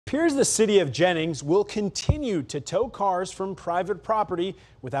Appears the city of Jennings will continue to tow cars from private property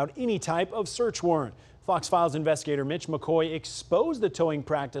without any type of search warrant. Fox Files investigator Mitch McCoy exposed the towing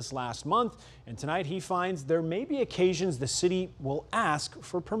practice last month, and tonight he finds there may be occasions the city will ask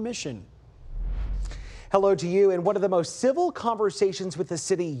for permission. Hello to you. In one of the most civil conversations with the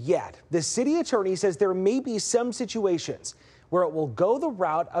city yet, the city attorney says there may be some situations where it will go the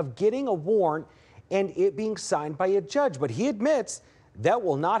route of getting a warrant and it being signed by a judge, but he admits that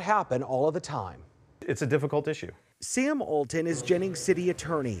will not happen all of the time. It's a difficult issue. Sam Alton is Jennings city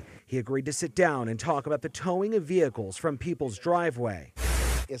attorney. He agreed to sit down and talk about the towing of vehicles from people's driveway.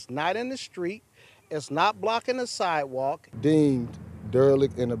 It's not in the street. It's not blocking the sidewalk. Deemed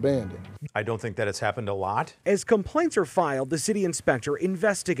derelict and abandoned. I don't think that it's happened a lot. As complaints are filed, the city inspector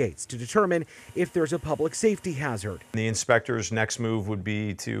investigates to determine if there's a public safety hazard. The inspector's next move would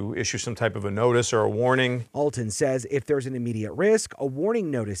be to issue some type of a notice or a warning. Alton says if there's an immediate risk, a warning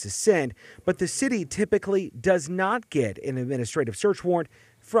notice is sent, but the city typically does not get an administrative search warrant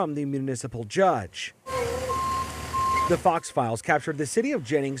from the municipal judge. The Fox Files captured the city of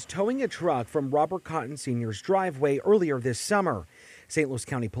Jennings towing a truck from Robert Cotton Sr.'s driveway earlier this summer. St. Louis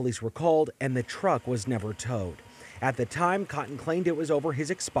County police were called and the truck was never towed. At the time, Cotton claimed it was over his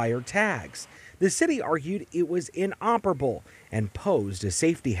expired tags. The city argued it was inoperable and posed a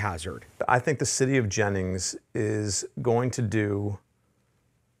safety hazard. I think the city of Jennings is going to do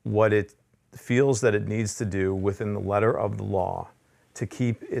what it feels that it needs to do within the letter of the law to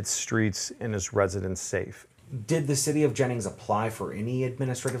keep its streets and its residents safe. Did the city of Jennings apply for any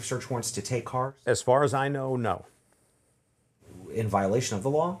administrative search warrants to take cars? As far as I know, no. In violation of the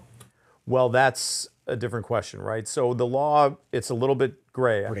law? Well, that's a different question, right? So the law, it's a little bit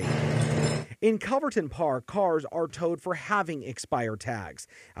gray. In Culverton Park, cars are towed for having expired tags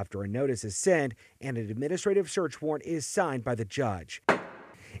after a notice is sent and an administrative search warrant is signed by the judge.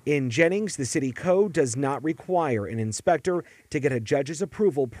 In Jennings, the city code does not require an inspector to get a judge's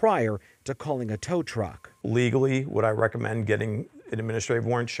approval prior to calling a tow truck. Legally, would I recommend getting an administrative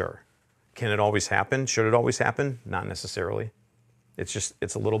warrant? Sure. Can it always happen? Should it always happen? Not necessarily.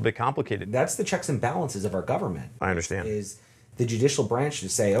 It's a little bit complicated. That's the checks and balances of our government. I understand. Is the judicial branch to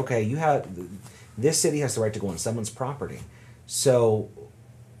say, okay, this city has the right to go on someone's property. So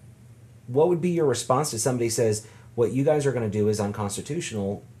what would be your response to somebody says, what you guys are going to do is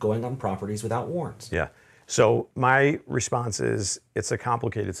unconstitutional, going on properties without warrants? Yeah. So my response is it's a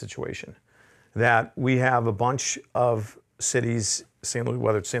complicated situation. That we have a bunch of cities, St. Louis,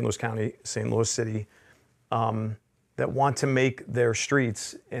 whether it's St. Louis County, St. Louis City, that want to make their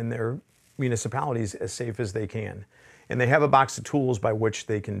streets and their municipalities as safe as they can. And they have a box of tools by which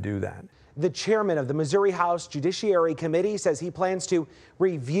they can do that. The chairman of the Missouri House Judiciary Committee says he plans to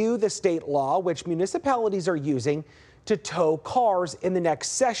review the state law which municipalities are using to tow cars in the next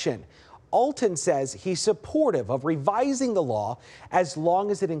session. Alton says he's supportive of revising the law as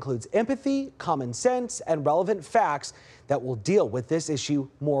long as it includes empathy, common sense, and relevant facts that will deal with this issue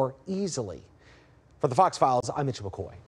more easily. For the Fox Files, I'm Mitch McCoy.